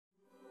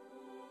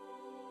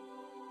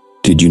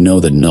Did you know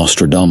that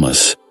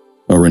Nostradamus,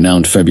 a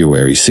renowned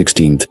February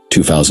 16,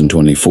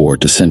 2024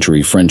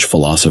 French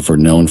philosopher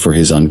known for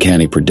his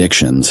uncanny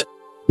predictions,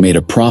 made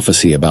a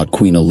prophecy about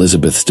Queen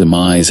Elizabeth's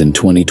demise in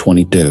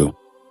 2022?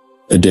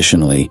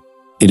 Additionally,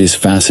 it is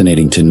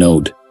fascinating to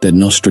note that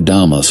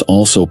Nostradamus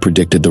also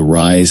predicted the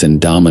rise and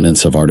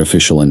dominance of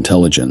artificial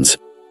intelligence,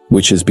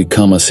 which has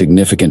become a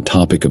significant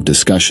topic of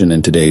discussion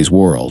in today's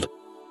world.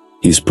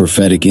 His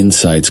prophetic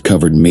insights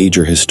covered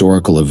major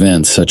historical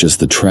events such as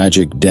the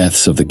tragic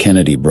deaths of the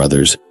Kennedy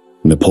brothers,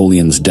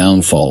 Napoleon's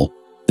downfall,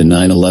 the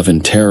 9/11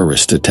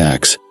 terrorist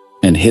attacks,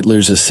 and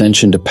Hitler's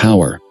ascension to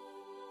power.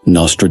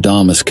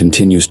 Nostradamus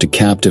continues to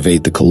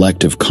captivate the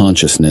collective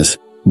consciousness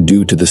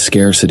due to the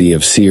scarcity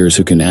of seers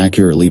who can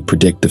accurately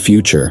predict the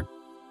future.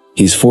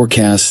 His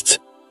forecasts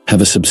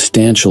have a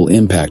substantial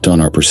impact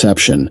on our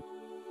perception.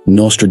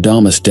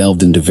 Nostradamus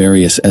delved into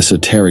various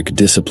esoteric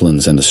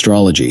disciplines and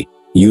astrology,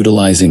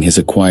 utilizing his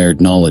acquired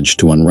knowledge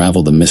to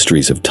unravel the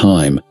mysteries of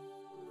time.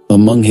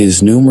 Among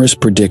his numerous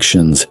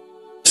predictions,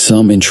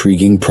 some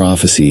intriguing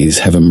prophecies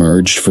have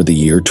emerged for the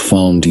year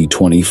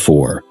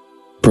 2024,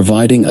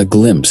 providing a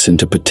glimpse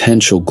into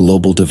potential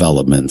global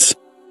developments.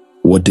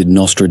 What did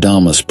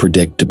Nostradamus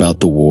predict about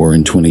the war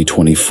in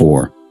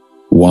 2024?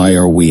 Why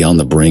are we on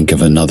the brink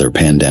of another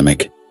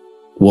pandemic?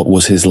 What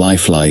was his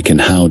life like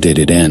and how did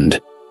it end?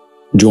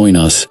 Join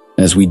us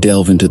as we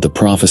delve into the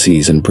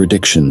prophecies and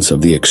predictions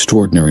of the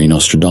extraordinary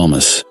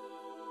Nostradamus.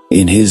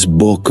 In his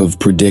book of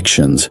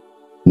predictions,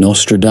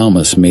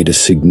 Nostradamus made a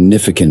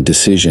significant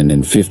decision in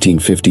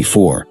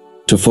 1554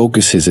 to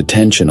focus his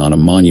attention on a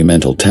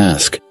monumental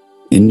task,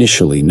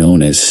 initially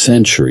known as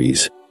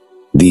centuries.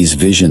 These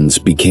visions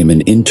became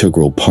an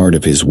integral part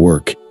of his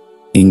work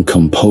in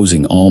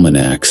composing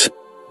almanacs.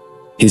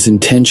 His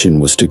intention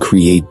was to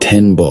create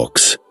 10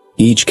 books,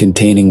 each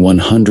containing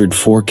 100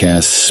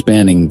 forecasts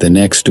spanning the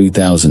next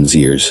 2,000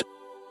 years.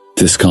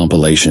 This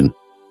compilation,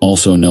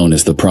 also known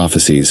as the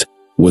Prophecies,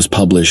 was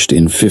published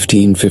in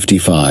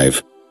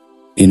 1555.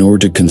 In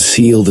order to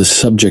conceal the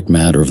subject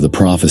matter of the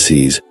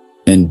prophecies,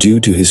 and due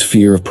to his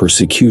fear of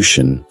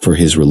persecution for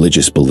his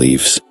religious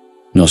beliefs,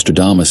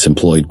 Nostradamus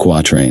employed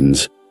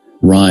quatrains,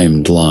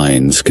 rhymed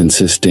lines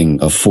consisting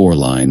of 4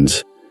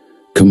 lines,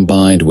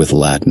 combined with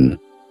Latin,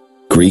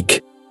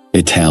 Greek,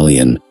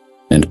 Italian,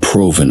 and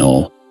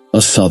Provençal,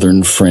 a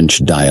southern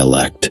French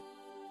dialect.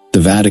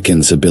 The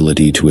Vatican's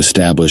ability to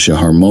establish a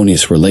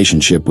harmonious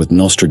relationship with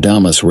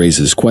Nostradamus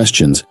raises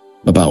questions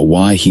about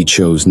why he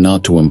chose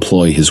not to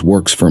employ his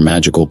works for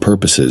magical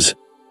purposes.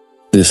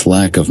 This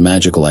lack of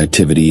magical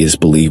activity is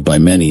believed by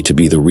many to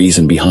be the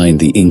reason behind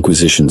the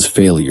Inquisition's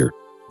failure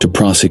to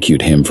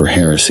prosecute him for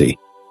heresy.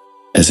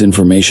 As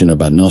information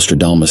about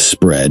Nostradamus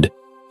spread,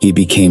 he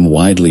became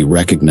widely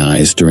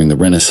recognized during the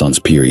Renaissance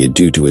period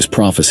due to his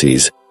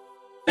prophecies.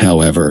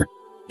 However,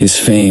 his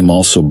fame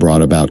also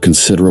brought about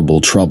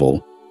considerable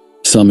trouble.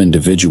 Some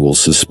individuals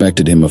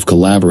suspected him of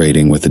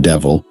collaborating with the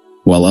devil,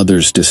 while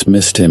others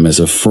dismissed him as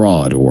a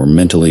fraud or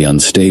mentally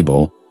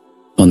unstable.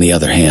 On the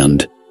other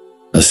hand,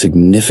 a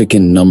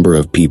significant number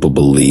of people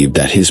believed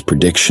that his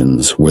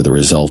predictions were the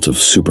result of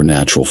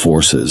supernatural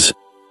forces.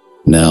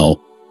 Now,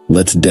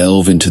 let's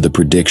delve into the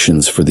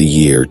predictions for the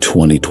year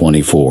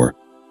 2024,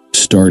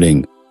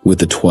 starting with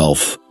the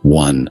 12th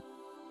one.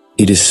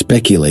 It is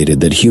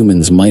speculated that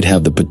humans might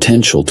have the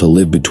potential to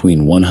live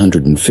between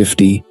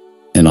 150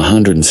 and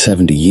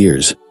 170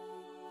 years.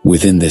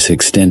 Within this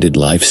extended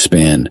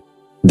lifespan,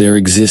 there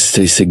exists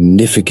a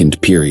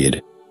significant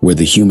period where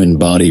the human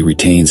body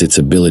retains its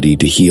ability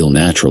to heal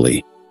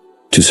naturally.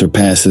 To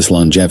surpass this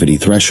longevity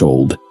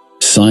threshold,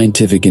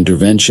 scientific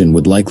intervention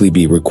would likely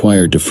be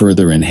required to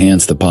further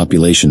enhance the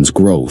population's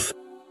growth.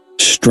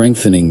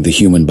 Strengthening the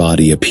human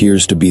body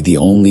appears to be the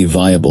only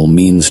viable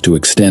means to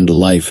extend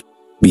life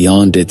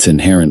beyond its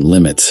inherent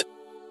limits.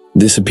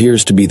 This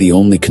appears to be the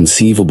only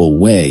conceivable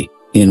way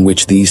in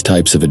which these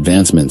types of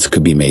advancements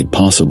could be made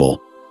possible.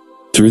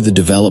 Through the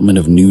development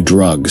of new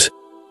drugs,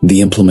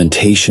 the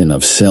implementation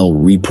of cell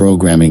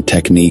reprogramming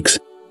techniques,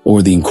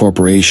 or the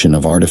incorporation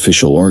of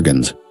artificial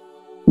organs,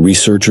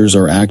 researchers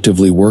are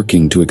actively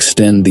working to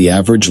extend the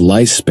average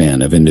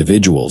lifespan of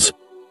individuals,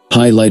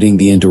 highlighting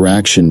the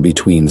interaction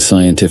between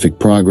scientific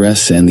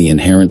progress and the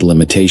inherent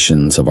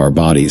limitations of our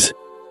bodies.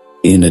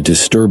 In a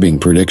disturbing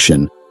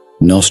prediction,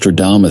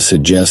 Nostradamus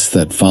suggests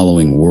that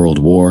following World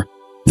War,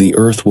 the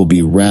Earth will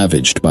be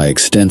ravaged by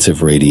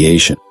extensive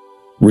radiation,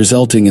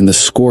 resulting in the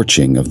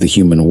scorching of the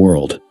human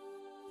world.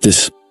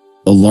 This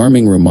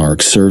alarming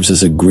remark serves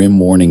as a grim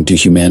warning to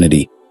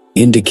humanity,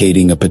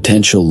 indicating a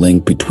potential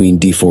link between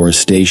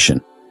deforestation,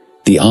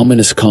 the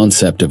ominous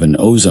concept of an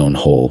ozone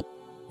hole,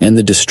 and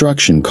the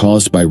destruction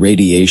caused by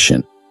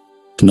radiation.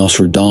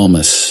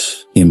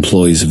 Nostradamus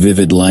employs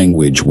vivid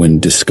language when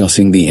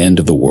discussing the end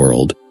of the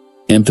world,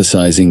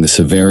 emphasizing the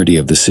severity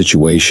of the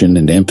situation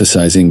and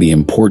emphasizing the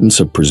importance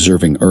of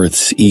preserving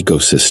Earth's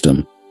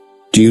ecosystem.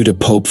 Due to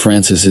Pope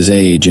Francis's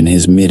age in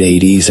his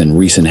mid-80s and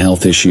recent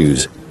health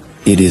issues,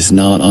 it is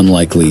not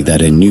unlikely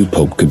that a new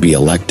pope could be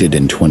elected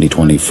in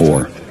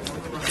 2024.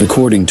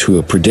 According to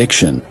a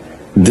prediction,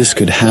 This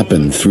could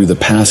happen through the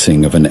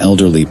passing of an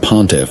elderly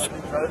pontiff,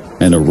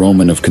 and a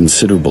Roman of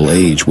considerable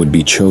age would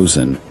be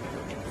chosen.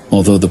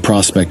 Although the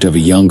prospect of a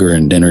younger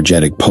and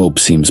energetic pope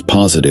seems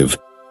positive,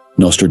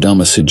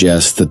 Nostradamus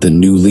suggests that the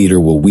new leader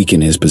will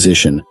weaken his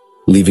position,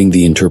 leaving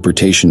the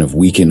interpretation of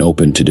weaken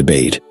open to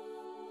debate.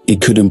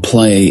 It could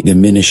imply a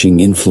diminishing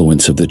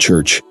influence of the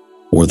Church,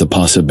 or the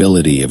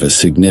possibility of a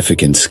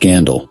significant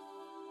scandal.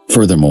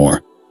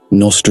 Furthermore,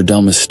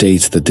 Nostradamus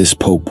states that this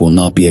pope will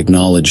not be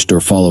acknowledged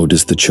or followed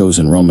as the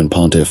chosen Roman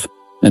pontiff,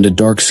 and a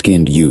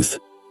dark-skinned youth,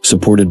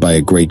 supported by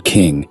a great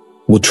king,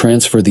 will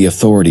transfer the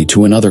authority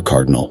to another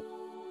cardinal,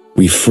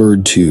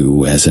 referred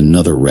to as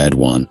another red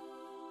one.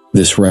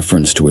 This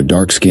reference to a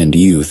dark-skinned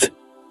youth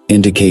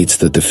indicates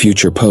that the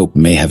future pope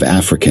may have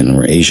African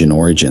or Asian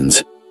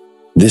origins.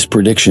 This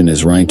prediction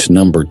is ranked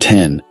number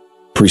 10,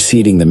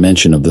 preceding the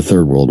mention of the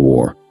Third World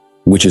War,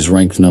 which is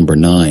ranked number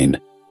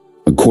 9.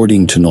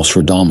 According to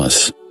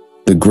Nostradamus,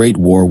 the Great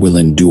War will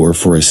endure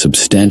for a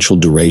substantial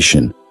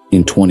duration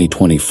in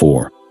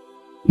 2024.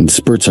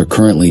 Experts are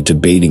currently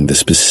debating the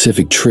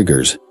specific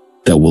triggers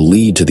that will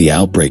lead to the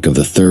outbreak of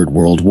the Third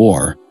World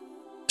War.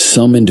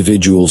 Some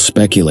individuals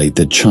speculate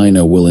that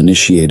China will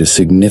initiate a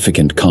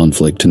significant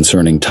conflict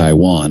concerning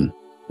Taiwan,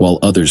 while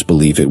others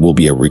believe it will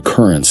be a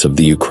recurrence of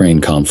the Ukraine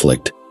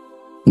conflict.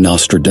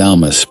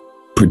 Nostradamus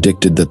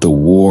predicted that the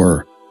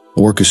war,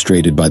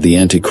 orchestrated by the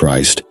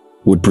Antichrist,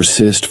 would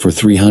persist for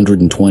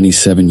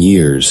 327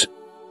 years.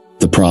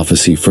 The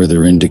prophecy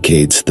further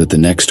indicates that the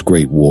next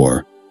Great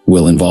War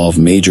will involve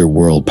major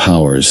world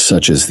powers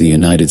such as the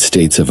United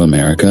States of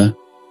America,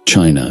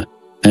 China,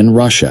 and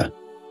Russia.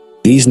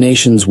 These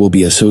nations will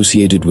be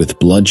associated with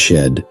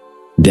bloodshed,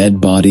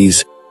 dead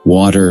bodies,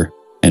 water,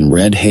 and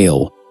red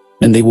hail,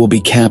 and they will be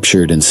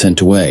captured and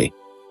sent away.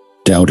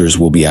 Doubters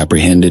will be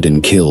apprehended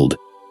and killed.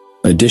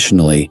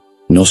 Additionally,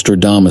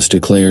 Nostradamus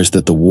declares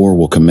that the war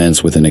will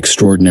commence with an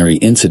extraordinary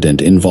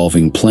incident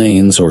involving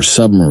planes or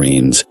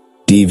submarines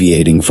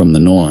deviating from the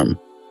norm,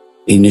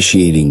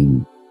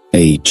 initiating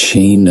a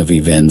chain of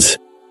events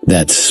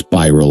that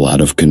spiral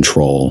out of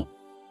control.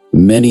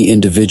 Many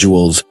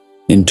individuals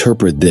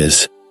interpret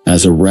this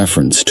as a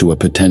reference to a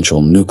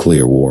potential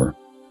nuclear war.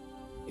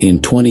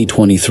 In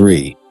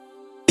 2023,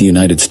 the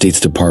United States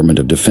Department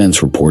of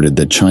Defense reported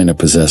that China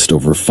possessed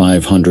over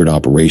 500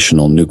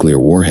 operational nuclear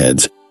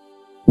warheads,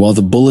 while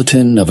the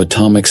Bulletin of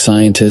Atomic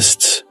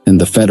Scientists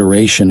and the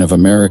Federation of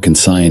American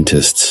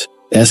Scientists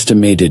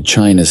estimated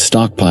China's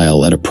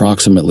stockpile at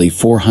approximately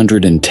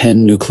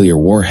 410 nuclear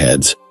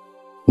warheads.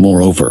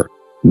 Moreover,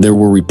 there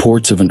were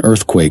reports of an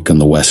earthquake on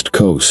the West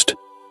Coast.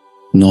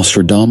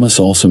 Nostradamus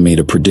also made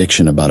a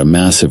prediction about a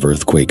massive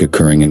earthquake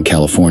occurring in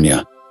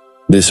California.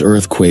 This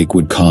earthquake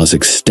would cause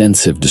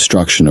extensive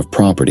destruction of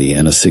property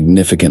and a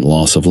significant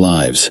loss of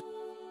lives.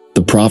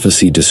 The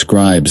prophecy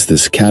describes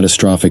this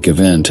catastrophic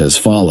event as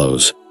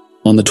follows.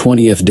 On the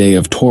 20th day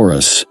of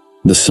Taurus,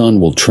 the sun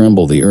will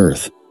tremble the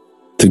earth.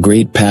 The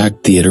great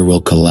packed theater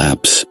will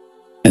collapse,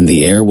 and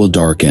the air will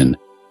darken,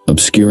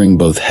 obscuring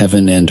both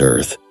heaven and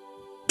earth.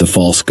 The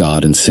false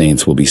god and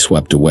saints will be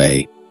swept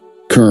away.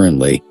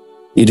 Currently,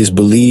 it is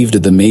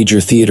believed the major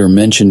theater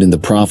mentioned in the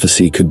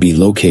prophecy could be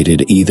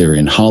located either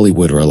in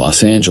Hollywood or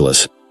Los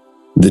Angeles.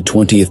 The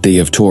 20th day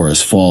of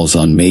Taurus falls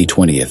on May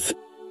 20th,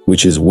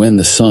 which is when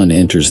the sun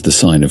enters the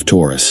sign of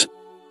Taurus.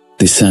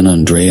 The San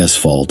Andreas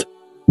Fault,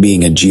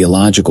 being a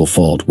geological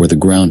fault where the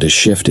ground is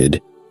shifted,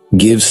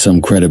 gives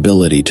some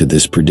credibility to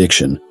this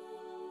prediction.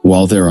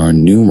 While there are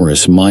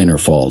numerous minor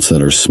faults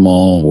that are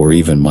small or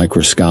even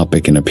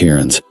microscopic in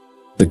appearance,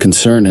 the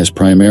concern has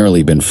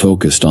primarily been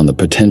focused on the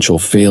potential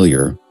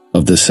failure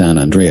of the San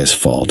Andreas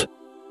Fault.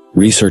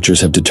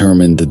 Researchers have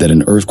determined that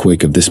an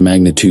earthquake of this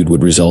magnitude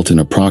would result in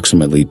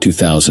approximately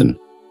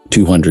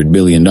 $200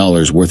 billion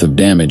worth of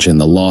damage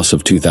and the loss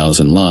of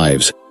 2,000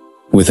 lives,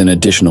 with an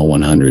additional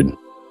 100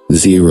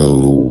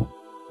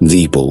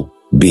 people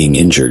being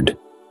injured.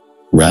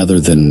 Rather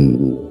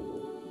than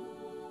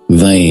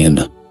vain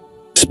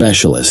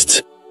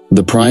specialists,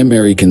 the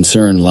primary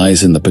concern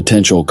lies in the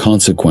potential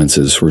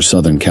consequences for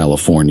Southern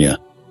California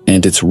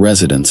and its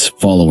residents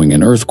following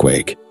an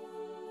earthquake.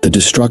 The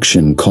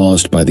destruction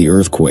caused by the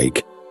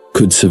earthquake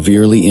could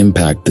severely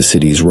impact the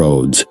city's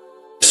roads,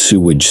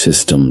 sewage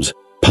systems,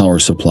 power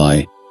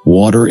supply,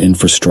 water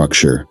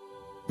infrastructure,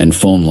 and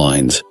phone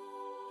lines.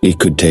 It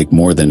could take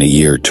more than a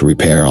year to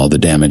repair all the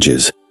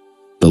damages.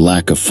 The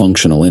lack of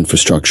functional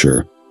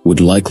infrastructure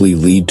would likely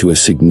lead to a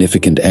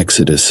significant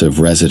exodus of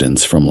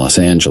residents from Los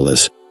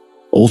Angeles,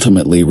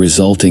 ultimately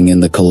resulting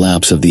in the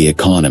collapse of the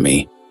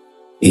economy.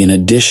 In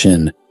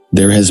addition,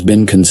 there has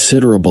been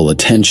considerable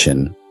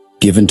attention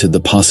given to the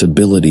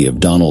possibility of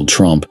Donald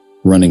Trump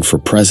running for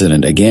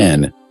president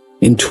again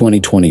in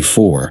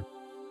 2024.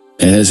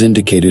 As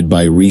indicated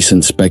by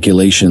recent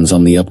speculations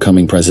on the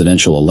upcoming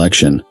presidential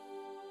election,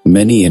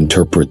 many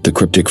interpret the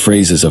cryptic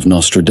phrases of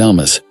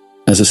Nostradamus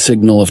as a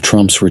signal of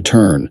Trump's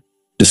return,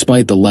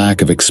 despite the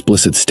lack of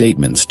explicit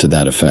statements to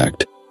that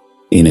effect.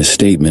 In his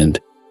statement,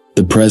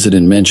 the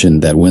president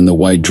mentioned that when the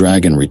White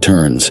Dragon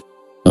returns,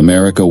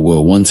 America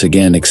will once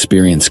again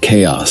experience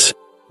chaos,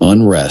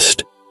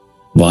 unrest,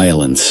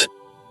 violence,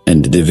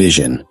 and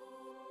division,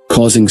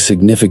 causing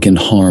significant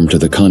harm to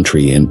the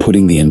country and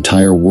putting the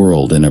entire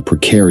world in a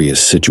precarious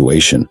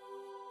situation.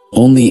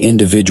 Only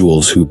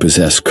individuals who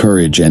possess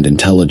courage and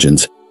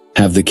intelligence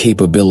have the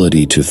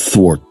capability to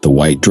thwart the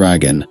White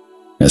Dragon,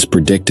 as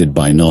predicted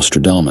by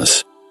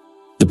Nostradamus.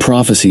 The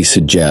prophecy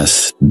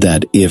suggests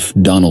that if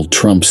Donald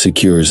Trump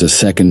secures a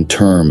second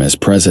term as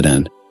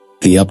president,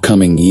 the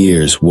upcoming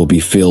years will be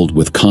filled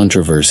with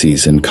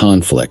controversies and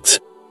conflicts.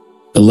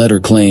 A letter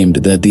claimed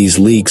that these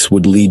leaks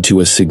would lead to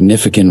a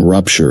significant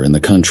rupture in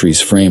the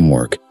country's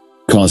framework,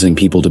 causing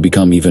people to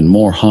become even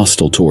more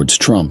hostile towards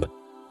Trump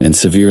and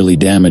severely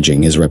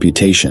damaging his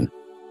reputation.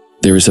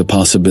 There is a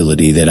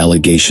possibility that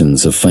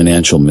allegations of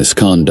financial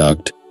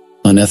misconduct,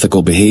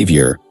 unethical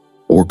behavior,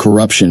 or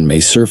corruption may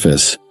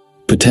surface,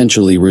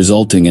 potentially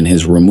resulting in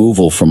his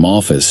removal from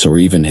office or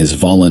even his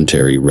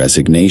voluntary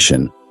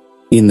resignation.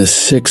 In the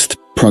sixth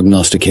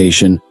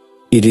prognostication,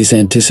 it is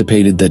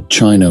anticipated that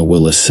China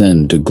will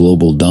ascend to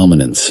global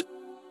dominance.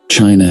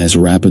 China has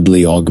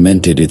rapidly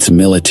augmented its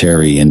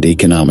military and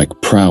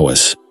economic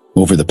prowess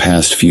over the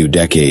past few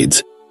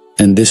decades,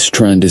 and this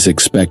trend is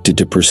expected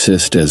to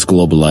persist as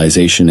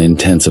globalization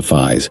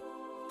intensifies.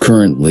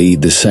 Currently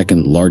the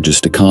second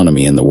largest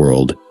economy in the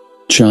world,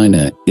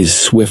 China is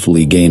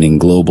swiftly gaining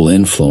global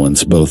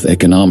influence both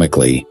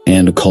economically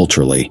and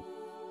culturally.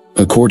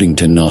 According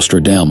to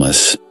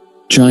Nostradamus,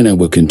 China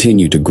will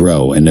continue to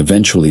grow and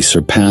eventually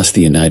surpass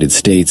the United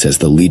States as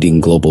the leading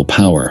global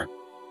power.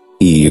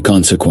 As a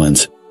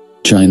consequence,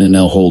 China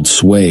now holds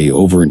sway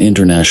over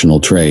international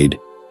trade,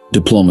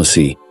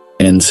 diplomacy,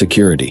 and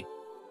security.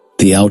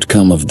 The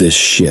outcome of this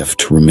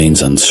shift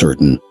remains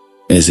uncertain,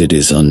 as it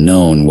is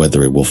unknown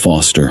whether it will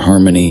foster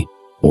harmony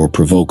or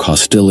provoke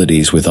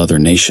hostilities with other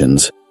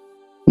nations.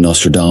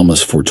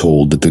 Nostradamus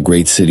foretold that the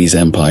great city's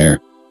empire,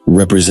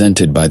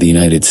 represented by the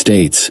United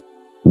States,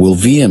 will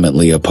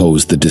vehemently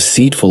oppose the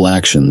deceitful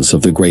actions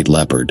of the Great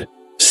Leopard,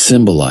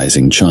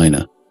 symbolizing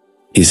China.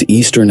 His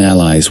eastern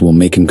allies will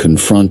make him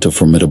confront a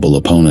formidable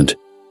opponent,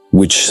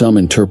 which some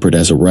interpret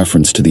as a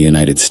reference to the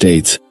United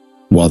States,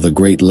 while the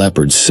Great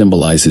Leopard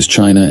symbolizes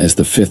China as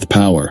the fifth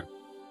power.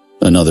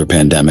 Another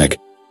pandemic,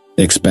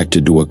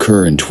 expected to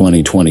occur in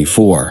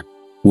 2024,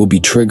 will be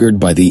triggered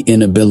by the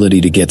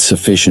inability to get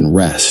sufficient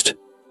rest.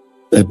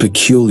 A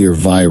peculiar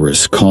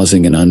virus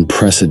causing an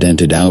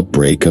unprecedented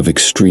outbreak of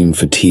extreme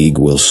fatigue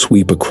will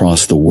sweep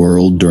across the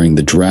world during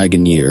the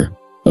Dragon Year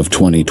of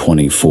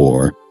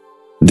 2024.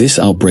 This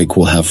outbreak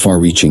will have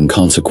far-reaching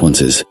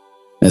consequences,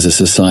 as a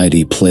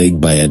society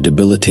plagued by a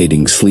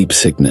debilitating sleep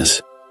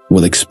sickness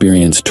will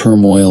experience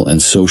turmoil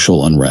and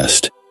social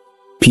unrest.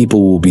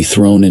 People will be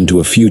thrown into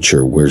a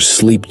future where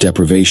sleep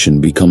deprivation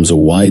becomes a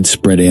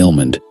widespread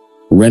ailment,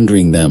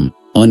 rendering them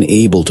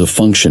unable to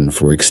function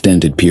for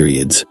extended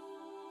periods.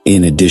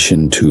 In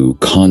addition to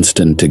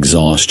constant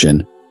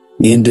exhaustion,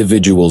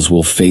 individuals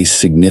will face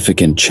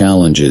significant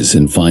challenges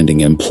in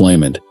finding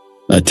employment,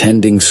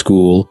 attending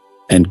school,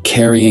 and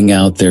carrying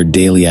out their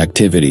daily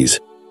activities.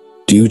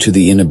 Due to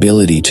the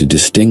inability to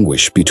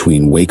distinguish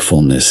between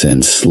wakefulness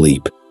and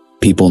sleep,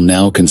 people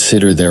now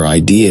consider their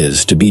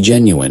ideas to be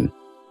genuine.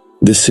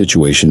 This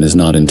situation is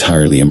not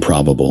entirely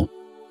improbable,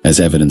 as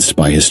evidenced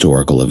by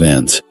historical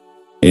events.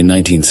 In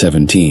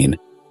 1917,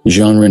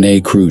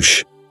 Jean-René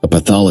Cruch, a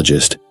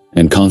pathologist,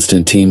 and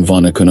Constantine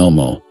von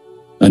Economo,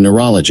 a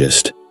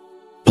neurologist,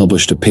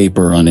 published a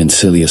paper on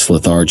insilius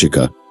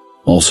lethargica,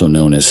 also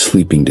known as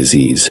sleeping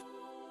disease.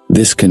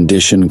 This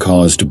condition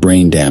caused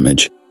brain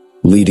damage,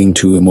 leading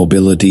to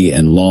immobility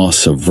and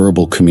loss of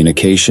verbal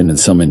communication in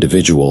some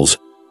individuals.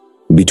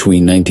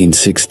 Between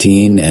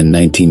 1916 and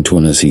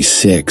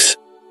 1926,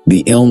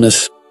 the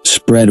illness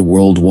spread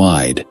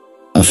worldwide,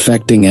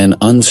 affecting an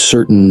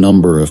uncertain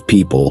number of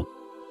people.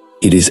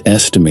 It is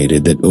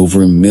estimated that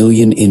over 1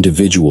 million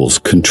individuals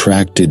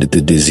contracted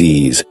the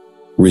disease,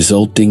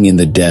 resulting in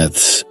the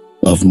deaths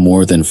of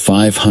more than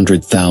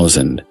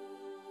 500,000.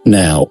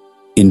 Now,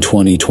 in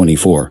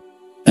 2024,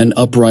 an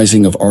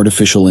uprising of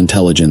artificial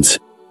intelligence,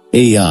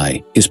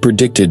 AI, is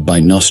predicted by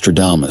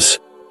Nostradamus.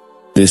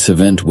 This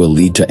event will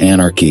lead to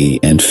anarchy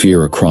and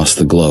fear across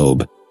the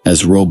globe,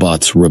 as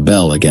robots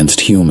rebel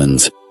against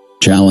humans,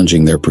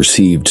 challenging their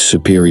perceived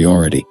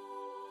superiority.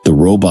 The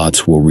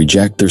robots will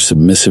reject their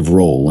submissive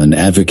role and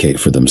advocate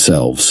for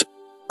themselves,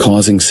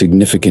 causing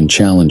significant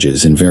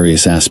challenges in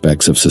various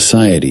aspects of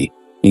society,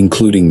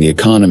 including the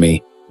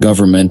economy,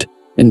 government,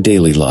 and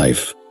daily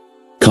life.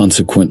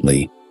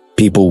 Consequently,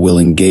 people will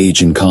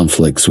engage in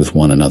conflicts with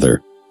one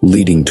another,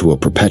 leading to a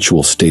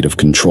perpetual state of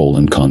control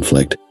and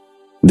conflict.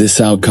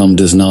 This outcome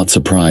does not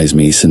surprise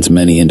me, since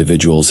many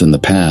individuals in the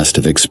past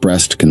have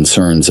expressed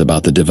concerns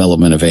about the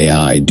development of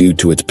AI due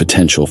to its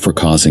potential for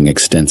causing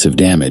extensive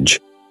damage.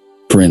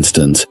 For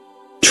instance,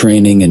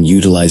 training and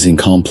utilizing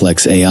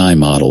complex AI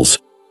models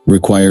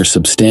require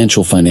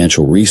substantial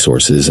financial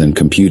resources and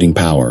computing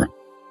power.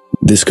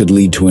 This could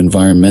lead to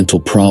environmental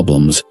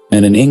problems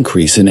and an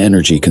increase in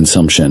energy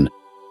consumption.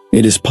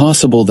 It is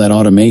possible that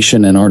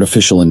automation and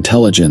artificial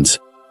intelligence,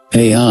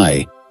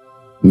 AI,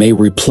 may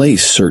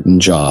replace certain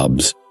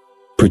jobs,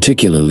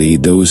 particularly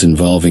those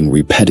involving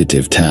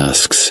repetitive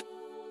tasks.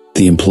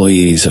 The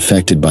employees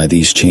affected by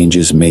these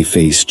changes may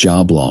face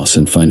job loss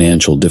and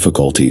financial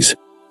difficulties.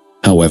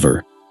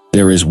 However,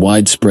 there is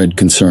widespread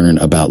concern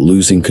about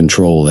losing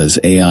control as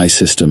AI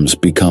systems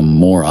become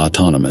more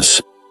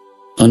autonomous.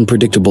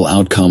 Unpredictable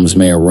outcomes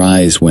may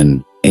arise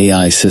when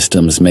AI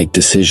systems make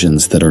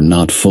decisions that are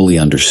not fully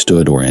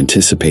understood or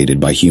anticipated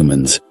by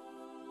humans.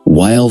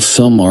 While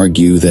some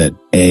argue that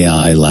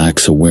AI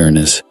lacks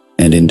awareness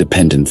and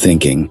independent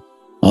thinking,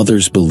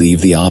 others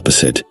believe the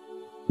opposite,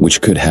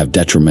 which could have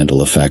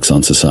detrimental effects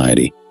on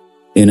society.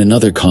 In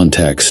another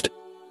context,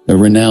 a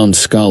renowned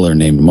scholar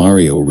named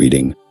Mario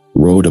Reading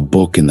wrote a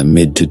book in the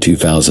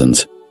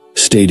mid-2000s,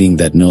 stating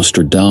that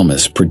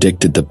Nostradamus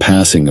predicted the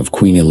passing of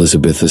Queen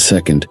Elizabeth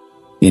II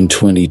in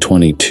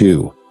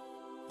 2022.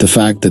 The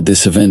fact that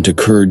this event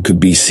occurred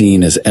could be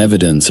seen as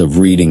evidence of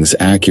Reading's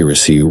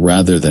accuracy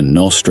rather than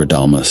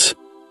Nostradamus,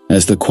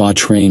 as the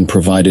quatrain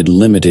provided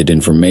limited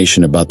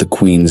information about the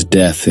Queen's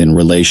death in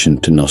relation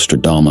to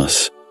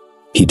Nostradamus.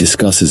 He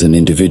discusses an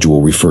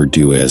individual referred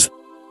to as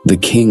the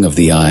King of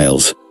the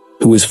Isles,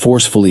 who was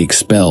forcefully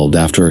expelled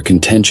after a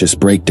contentious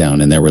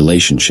breakdown in their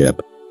relationship.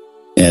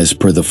 As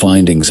per the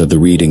findings of the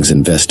Reading's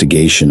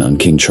investigation on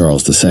King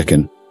Charles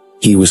II,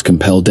 he was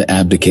compelled to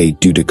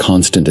abdicate due to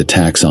constant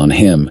attacks on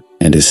him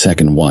and his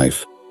second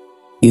wife.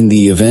 In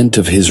the event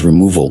of his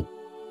removal,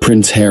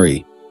 Prince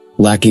Harry,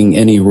 lacking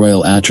any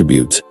royal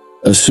attributes,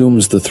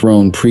 assumes the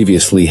throne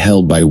previously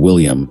held by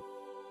William.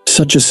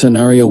 Such a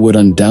scenario would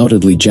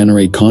undoubtedly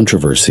generate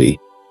controversy,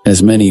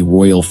 as many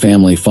royal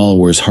family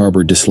followers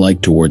harbor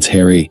dislike towards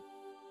Harry.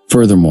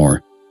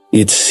 Furthermore,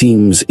 it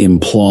seems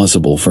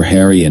implausible for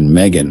Harry and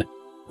Meghan,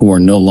 who are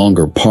no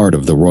longer part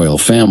of the royal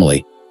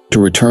family, to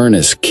return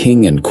as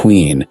king and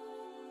queen.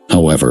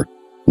 However,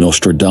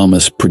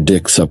 Nostradamus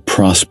predicts a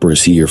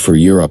prosperous year for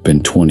Europe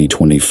in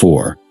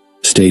 2024,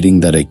 stating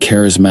that a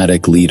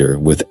charismatic leader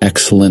with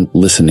excellent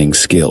listening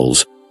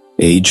skills,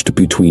 aged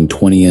between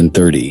 20 and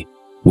 30,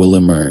 will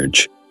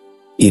emerge.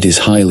 It is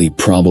highly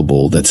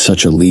probable that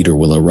such a leader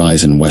will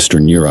arise in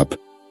Western Europe,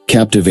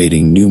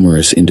 captivating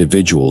numerous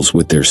individuals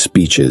with their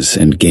speeches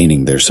and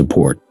gaining their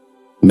support.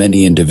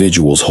 Many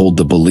individuals hold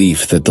the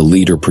belief that the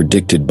leader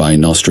predicted by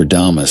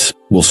Nostradamus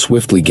will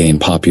swiftly gain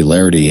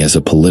popularity as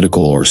a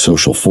political or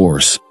social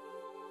force.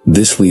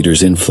 This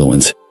leader's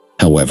influence,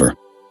 however,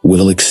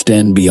 will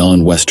extend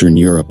beyond Western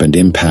Europe and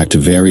impact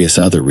various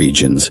other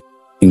regions,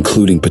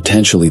 including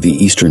potentially the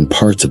eastern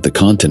parts of the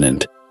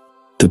continent.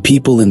 The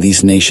people in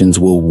these nations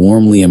will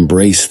warmly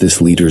embrace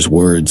this leader's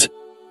words,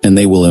 and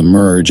they will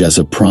emerge as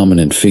a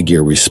prominent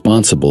figure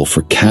responsible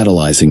for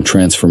catalyzing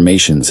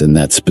transformations in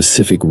that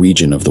specific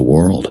region of the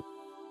world.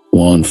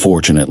 Well,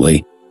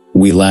 unfortunately,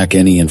 we lack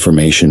any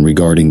information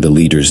regarding the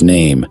leader's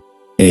name,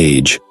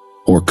 age,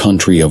 or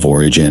country of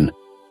origin.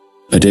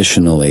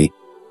 Additionally,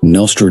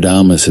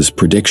 Nostradamus's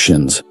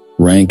predictions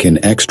rank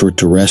an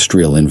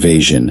extraterrestrial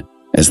invasion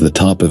as the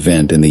top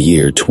event in the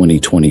year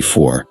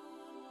 2024.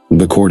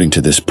 According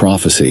to this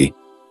prophecy,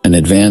 an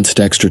advanced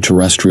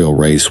extraterrestrial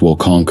race will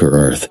conquer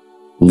Earth,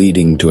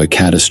 leading to a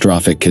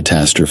catastrophic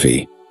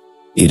catastrophe.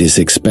 It is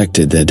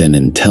expected that an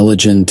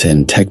intelligent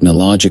and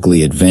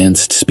technologically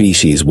advanced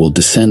species will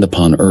descend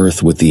upon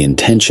Earth with the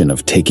intention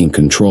of taking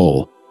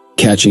control,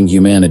 catching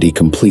humanity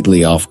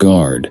completely off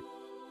guard.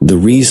 The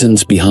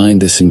reasons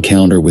behind this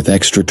encounter with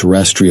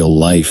extraterrestrial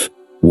life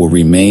will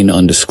remain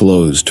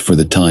undisclosed for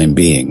the time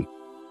being.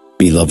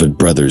 Beloved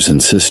brothers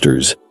and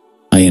sisters,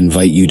 I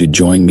invite you to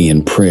join me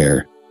in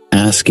prayer,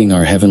 asking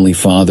our Heavenly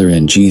Father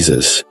and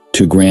Jesus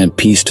to grant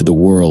peace to the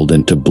world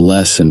and to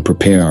bless and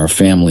prepare our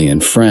family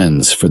and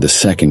friends for the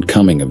second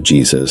coming of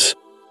Jesus.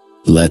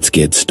 Let's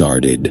get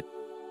started.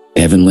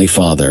 Heavenly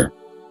Father,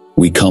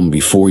 we come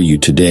before you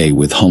today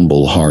with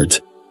humble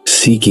hearts,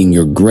 seeking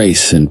your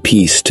grace and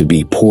peace to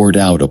be poured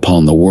out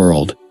upon the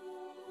world.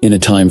 In a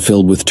time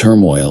filled with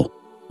turmoil,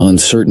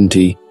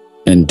 uncertainty,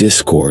 and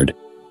discord,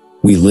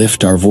 we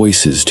lift our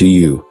voices to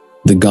you,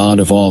 the God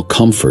of all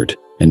comfort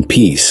and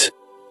peace.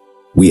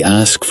 We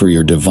ask for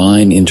your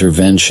divine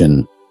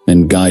intervention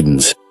and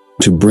guidance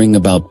to bring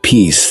about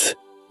peace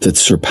that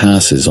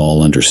surpasses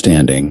all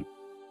understanding.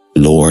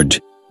 Lord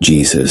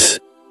Jesus,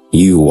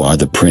 you are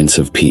the Prince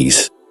of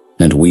Peace,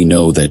 and we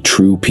know that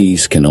true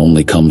peace can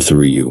only come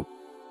through you.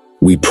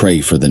 We pray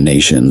for the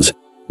nations,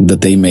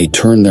 that they may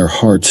turn their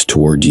hearts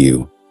toward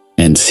you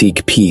and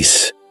seek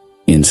peace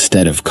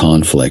instead of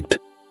conflict.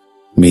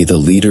 May the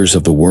leaders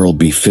of the world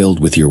be filled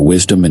with your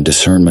wisdom and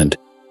discernment,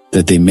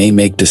 that they may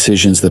make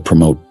decisions that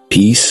promote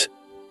peace,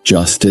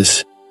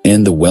 justice,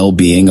 and the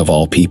well-being of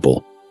all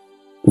people.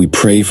 We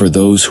pray for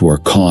those who are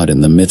caught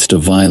in the midst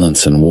of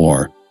violence and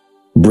war.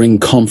 Bring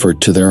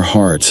comfort to their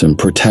hearts and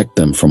protect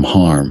them from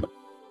harm.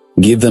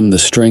 Give them the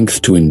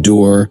strength to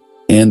endure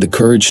and the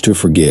courage to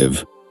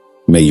forgive.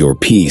 May your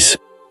peace,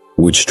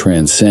 which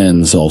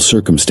transcends all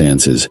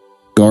circumstances,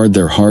 guard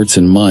their hearts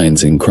and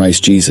minds in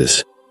Christ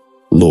Jesus.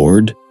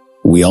 Lord,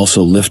 we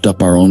also lift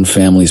up our own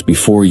families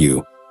before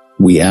you.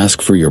 We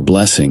ask for your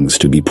blessings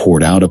to be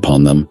poured out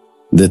upon them,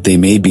 that they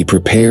may be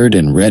prepared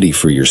and ready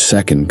for your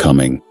second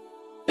coming.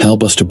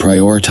 Help us to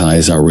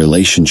prioritize our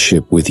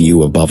relationship with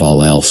you above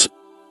all else.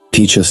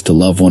 Teach us to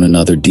love one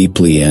another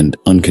deeply and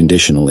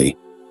unconditionally,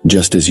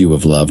 just as you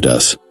have loved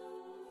us.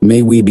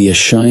 May we be a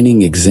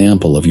shining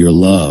example of your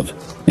love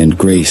and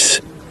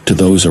grace to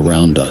those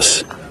around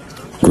us.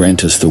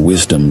 Grant us the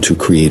wisdom to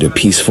create a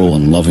peaceful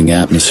and loving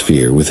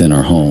atmosphere within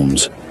our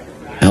homes.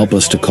 Help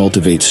us to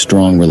cultivate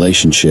strong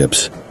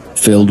relationships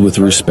filled with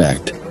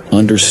respect,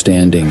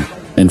 understanding,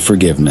 and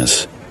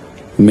forgiveness.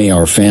 May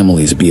our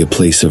families be a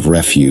place of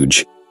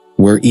refuge,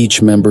 where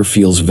each member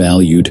feels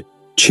valued,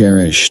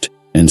 cherished,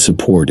 and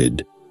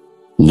supported.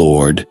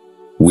 Lord,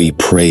 we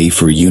pray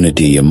for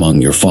unity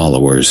among your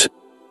followers.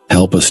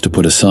 Help us to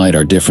put aside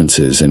our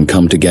differences and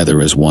come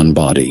together as one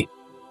body,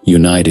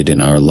 united in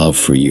our love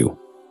for you.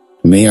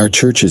 May our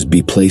churches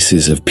be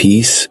places of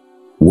peace,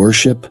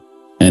 worship,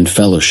 and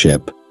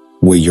fellowship,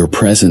 where your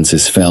presence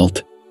is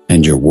felt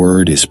and your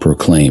word is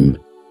proclaimed.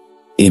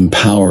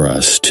 Empower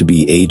us to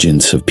be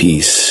agents of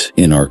peace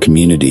in our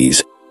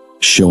communities,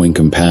 showing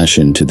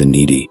compassion to the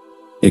needy,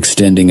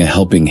 extending a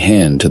helping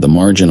hand to the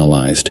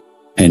marginalized,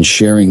 and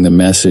sharing the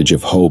message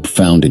of hope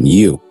found in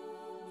you.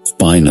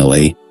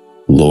 Finally,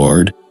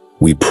 Lord,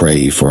 we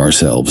pray for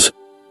ourselves.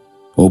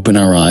 Open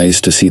our eyes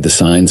to see the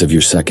signs of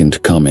your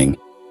second coming.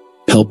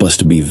 Help us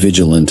to be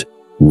vigilant,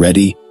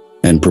 ready,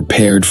 and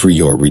prepared for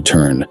your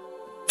return.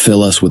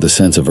 Fill us with a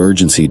sense of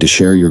urgency to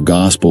share your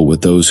gospel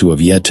with those who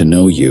have yet to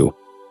know you.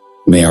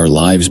 May our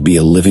lives be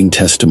a living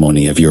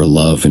testimony of your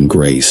love and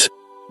grace,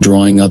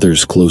 drawing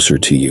others closer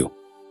to you.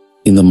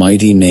 In the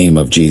mighty name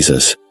of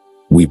Jesus,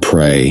 we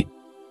pray.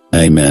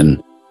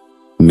 Amen.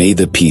 May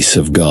the peace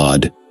of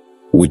God,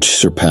 which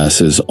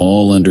surpasses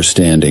all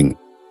understanding,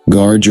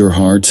 guard your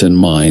hearts and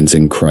minds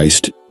in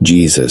Christ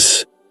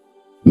Jesus.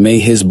 May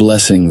his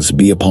blessings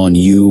be upon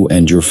you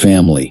and your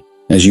family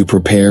as you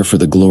prepare for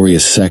the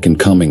glorious second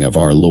coming of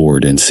our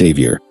Lord and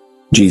Savior,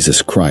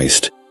 Jesus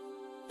Christ.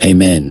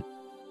 Amen.